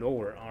rank or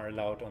lower are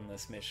allowed on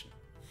this mission.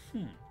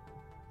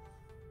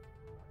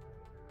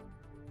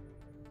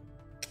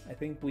 I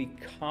think we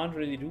can't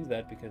really do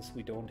that because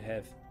we don't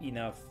have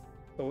enough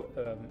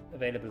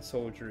available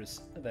soldiers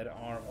that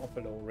are of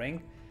a low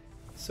rank.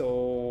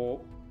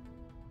 So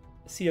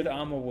sealed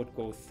armor would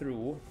go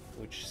through,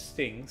 which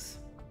stinks.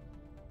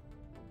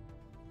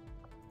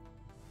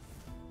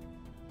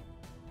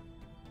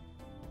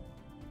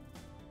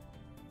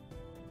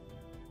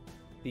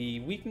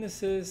 The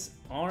weaknesses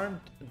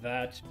aren't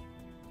that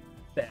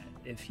bad.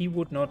 If he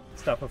would not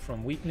suffer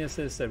from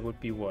weaknesses, that would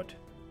be what?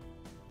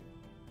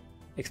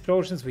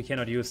 Explosions, we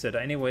cannot use that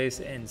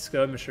anyways, and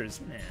skirmishers,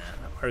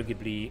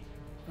 arguably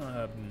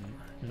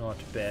not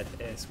bad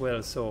as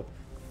well. So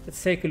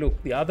let's take a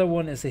look. The other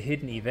one is a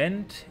hidden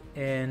event,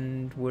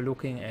 and we're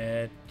looking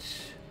at...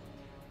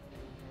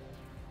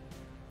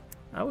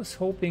 I was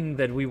hoping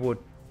that we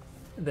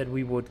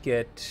would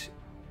get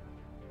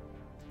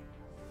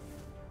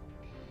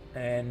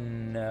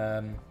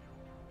a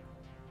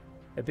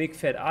big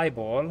fat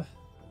eyeball,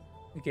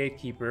 the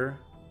gatekeeper,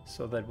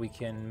 so that we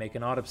can make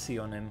an autopsy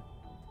on him.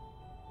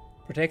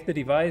 Protect the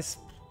device.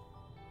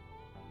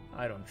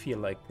 I don't feel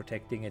like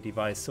protecting a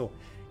device, so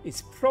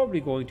it's probably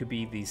going to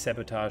be the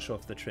sabotage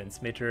of the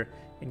transmitter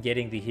and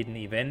getting the hidden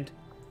event.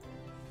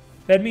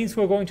 That means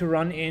we're going to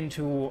run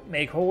into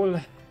Make Whole.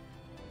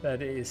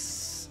 That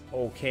is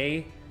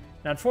okay.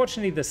 Now,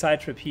 unfortunately, the side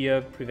trip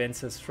here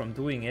prevents us from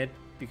doing it,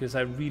 because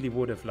I really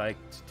would have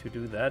liked to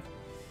do that.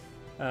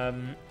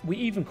 We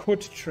even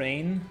could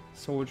train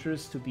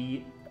soldiers to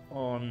be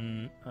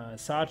on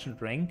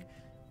sergeant rank,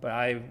 but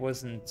I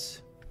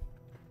wasn't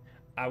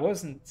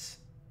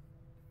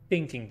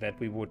thinking that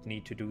we would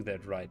need to do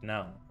that right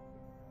now.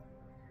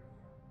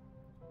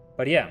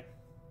 But yeah,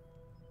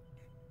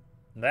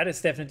 that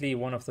is definitely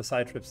one of the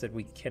side trips that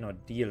we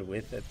cannot deal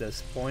with at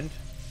this point.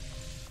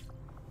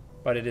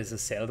 but it is a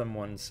seldom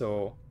one,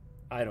 so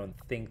I don't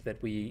think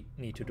that we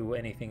need to do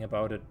anything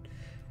about it.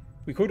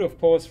 We could, of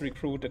course,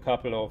 recruit a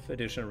couple of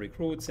additional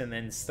recruits and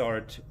then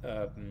start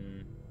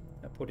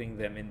putting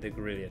them in the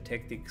guerrilla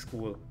tactic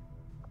school.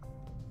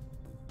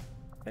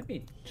 Let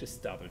me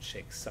just double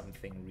check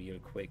something real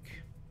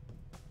quick.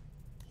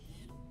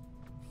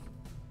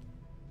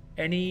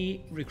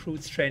 Any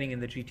recruits training in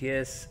the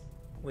GTS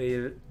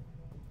will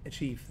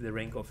achieve the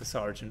rank of a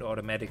sergeant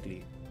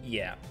automatically.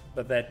 Yeah,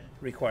 but that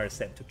requires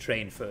them to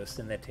train first,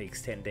 and that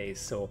takes 10 days,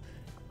 so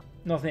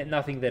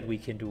nothing that we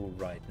can do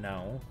right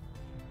now.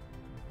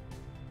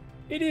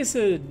 It is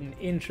an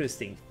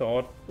interesting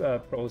thought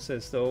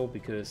process though,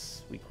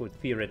 because we could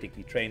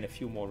theoretically train a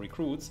few more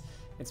recruits.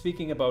 And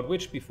speaking about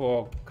which,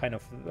 before kind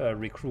of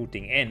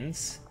recruiting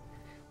ends,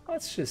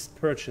 let's just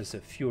purchase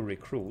a few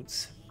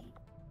recruits,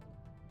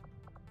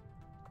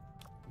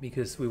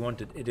 because we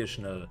wanted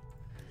additional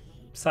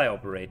psi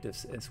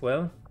operatives as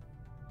well.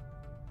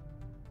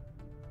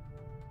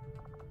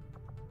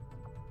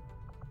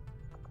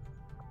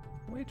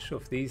 Which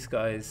of these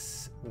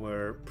guys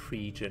were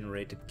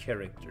pre-generated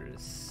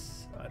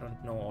characters? I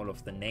don't know all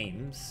of the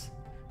names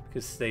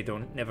because they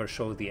never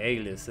show the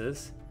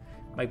aliases.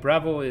 Mike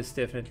Bravo is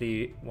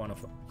definitely one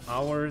of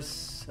ours,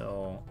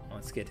 so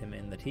let's get him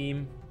in the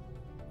team.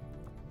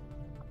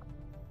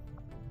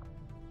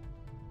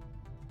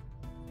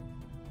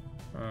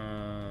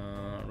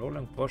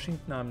 Roland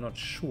Washington, I'm not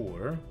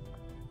sure.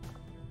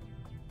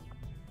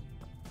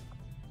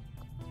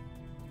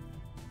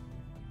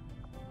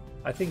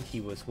 I think he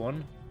was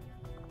one.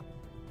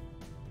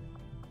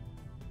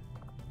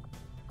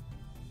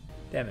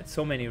 Damn it,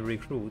 so many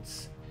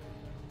recruits.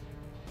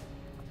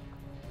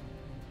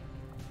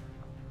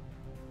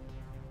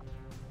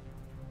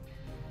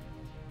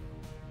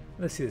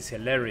 This is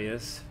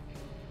hilarious.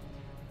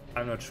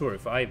 I'm not sure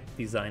if I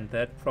designed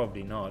that,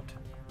 probably not.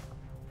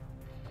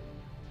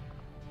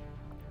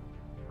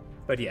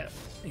 But yeah,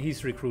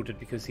 he's recruited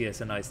because he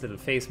has a nice little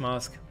face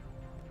mask.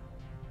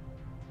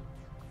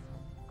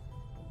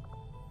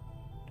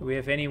 Do we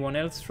have anyone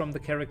else from the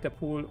character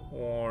pool,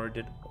 or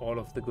did all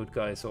of the good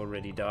guys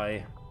already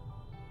die?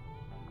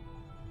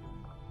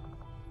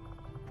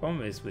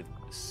 Problem is, with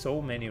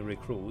so many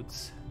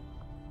recruits,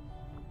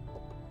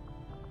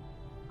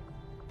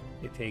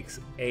 it takes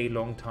a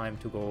long time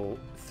to go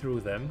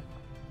through them.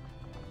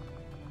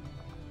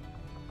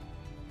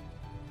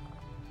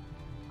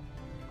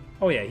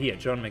 Oh yeah, here,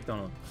 John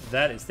McDonald.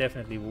 That is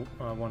definitely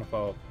one of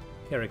our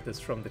characters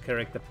from the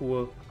character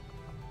pool.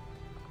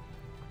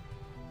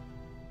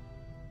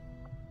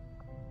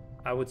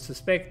 I would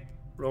suspect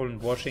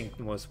Roland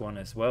Washington was one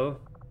as well.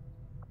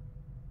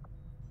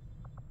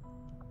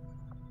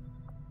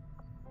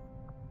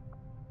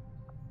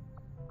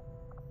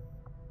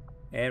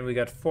 And we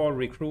got 4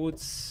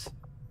 recruits.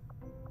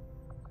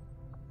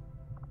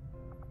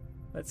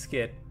 Let's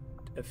get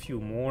a few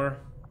more,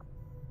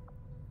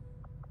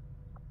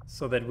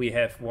 so that we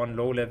have one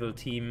low-level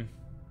team.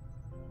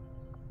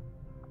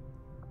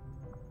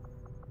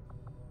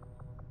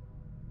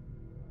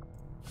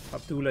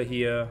 Abdullah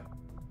here.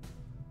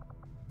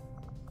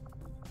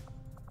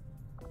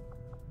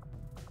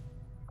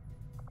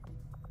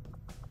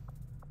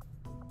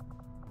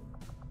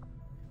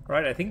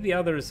 Right, I think the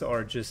others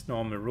are just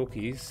normal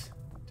rookies,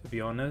 to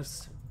be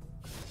honest.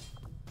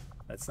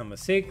 That's number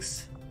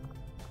 6.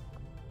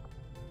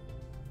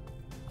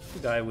 The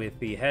guy with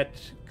the hat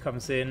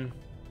comes in.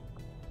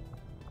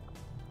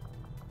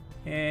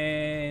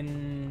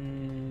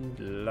 And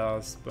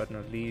last but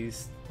not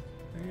least,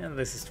 and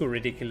this is too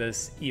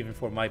ridiculous even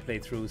for my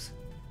playthroughs.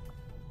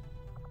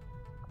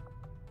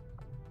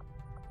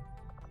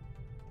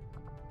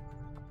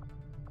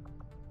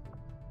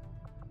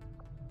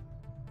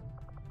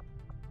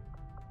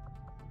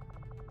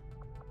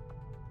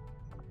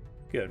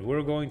 Good,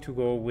 we're going to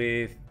go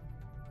with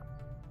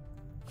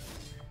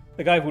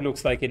the guy who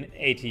looks like an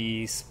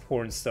 80s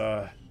porn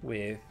star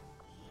with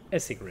a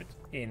cigarette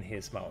in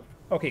his mouth.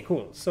 Okay,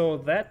 cool. So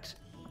that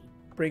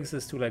brings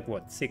us to like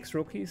what, 6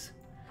 rookies?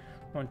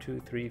 1,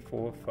 2, 3,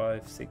 4,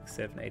 5, 6,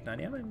 7, 8, 9.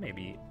 Yeah,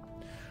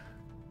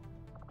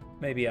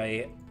 maybe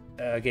I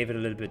gave it a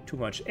little bit too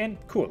much. And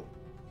cool.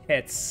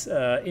 Hetz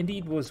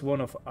indeed was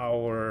one of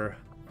our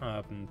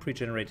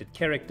pre-generated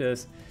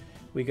characters.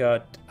 We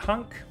got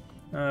Hunk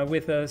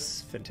with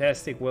us.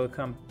 Fantastic.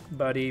 Welcome,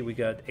 buddy. We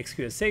got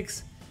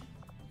XQS6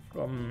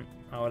 from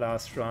our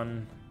last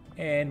run.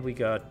 And we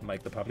got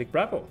Mike the Public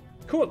Bravo.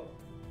 Cool.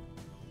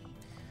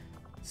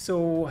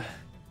 So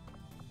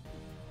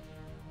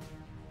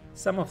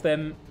some of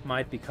them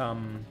might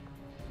become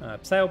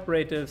psi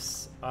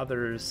operatives,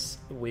 others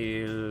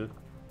will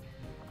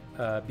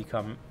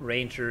become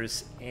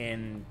rangers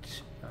and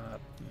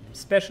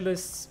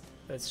specialists.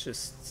 Let's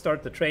just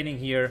start the training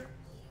here.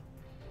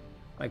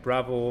 Mike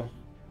Bravo,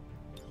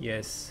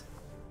 yes,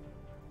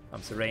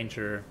 comes a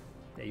ranger.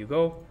 There you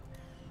go.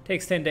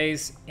 Takes 10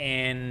 days,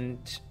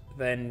 and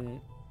then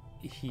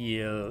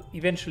he'll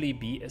eventually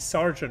be a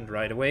sergeant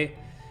right away,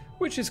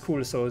 which is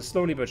cool. So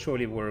slowly but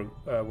surely we're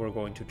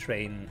going to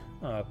train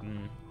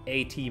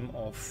a team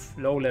of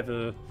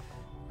low-level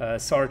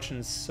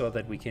sergeants so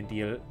that we can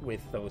deal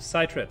with those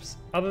side traps.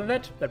 Other than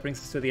that, that brings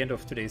us to the end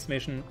of today's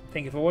mission.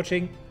 Thank you for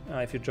watching.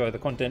 If you enjoy the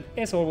content,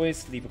 as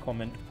always, leave a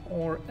comment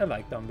or a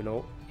like down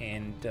below.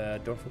 And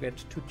don't forget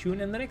to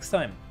tune in the next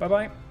time. Bye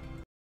bye.